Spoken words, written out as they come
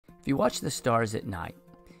If you watch the stars at night,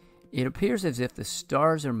 it appears as if the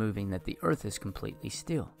stars are moving, that the Earth is completely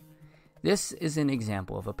still. This is an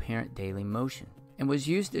example of apparent daily motion and was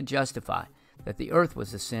used to justify that the Earth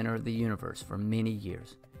was the center of the universe for many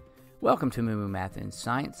years. Welcome to MooMooMath in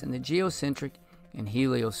Science and the geocentric and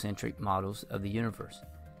heliocentric models of the universe.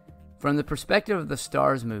 From the perspective of the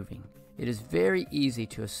stars moving, it is very easy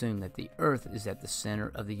to assume that the Earth is at the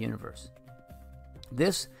center of the universe.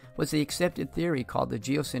 This was the accepted theory called the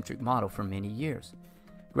geocentric model for many years.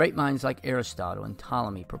 Great minds like Aristotle and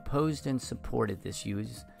Ptolemy proposed and supported this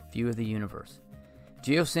view of the universe.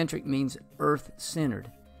 Geocentric means Earth-centered,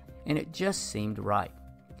 and it just seemed right.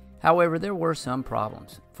 However, there were some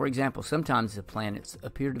problems. For example, sometimes the planets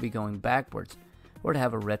appear to be going backwards or to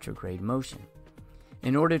have a retrograde motion.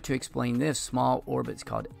 In order to explain this, small orbits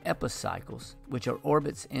called epicycles, which are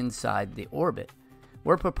orbits inside the orbit,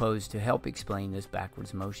 were proposed to help explain this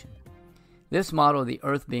backwards motion. This model of the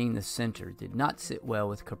Earth being the center did not sit well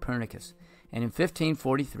with Copernicus, and in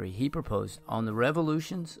 1543 he proposed On the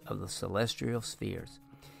Revolutions of the Celestial Spheres,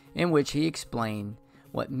 in which he explained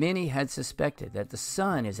what many had suspected, that the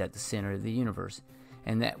Sun is at the center of the universe,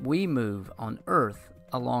 and that we move on Earth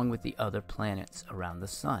along with the other planets around the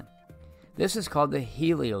Sun. This is called the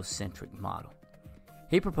heliocentric model.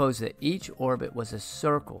 He proposed that each orbit was a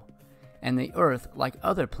circle, and the Earth, like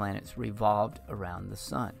other planets, revolved around the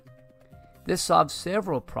Sun. This solved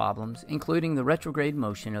several problems, including the retrograde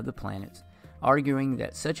motion of the planets, arguing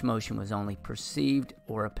that such motion was only perceived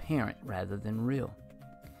or apparent rather than real.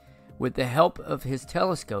 With the help of his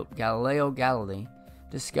telescope, Galileo Galilei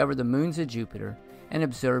discovered the moons of Jupiter and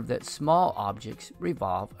observed that small objects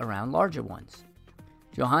revolve around larger ones.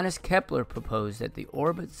 Johannes Kepler proposed that the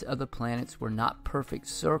orbits of the planets were not perfect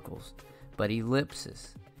circles, but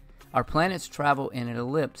ellipses. Our planets travel in an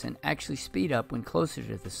ellipse and actually speed up when closer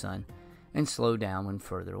to the Sun and slow down when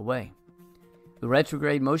further away. The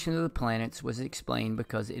retrograde motion of the planets was explained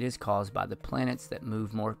because it is caused by the planets that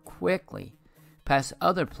move more quickly past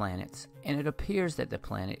other planets, and it appears that the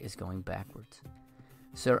planet is going backwards.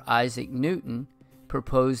 Sir Isaac Newton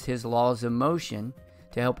proposed his laws of motion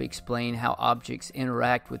to help explain how objects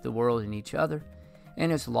interact with the world and each other,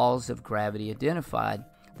 and his laws of gravity identified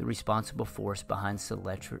the responsible force behind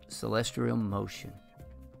celestial motion.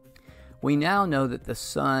 We now know that the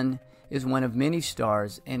Sun is one of many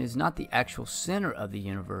stars and is not the actual center of the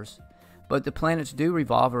universe, but the planets do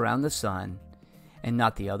revolve around the Sun and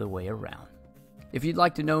not the other way around. If you'd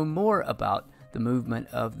like to know more about the movement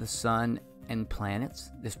of the Sun and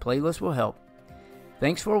planets, this playlist will help.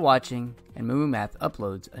 Thanks for watching, and MooMooMath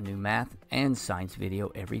uploads a new math and science video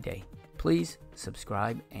every day. Please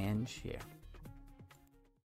subscribe and share.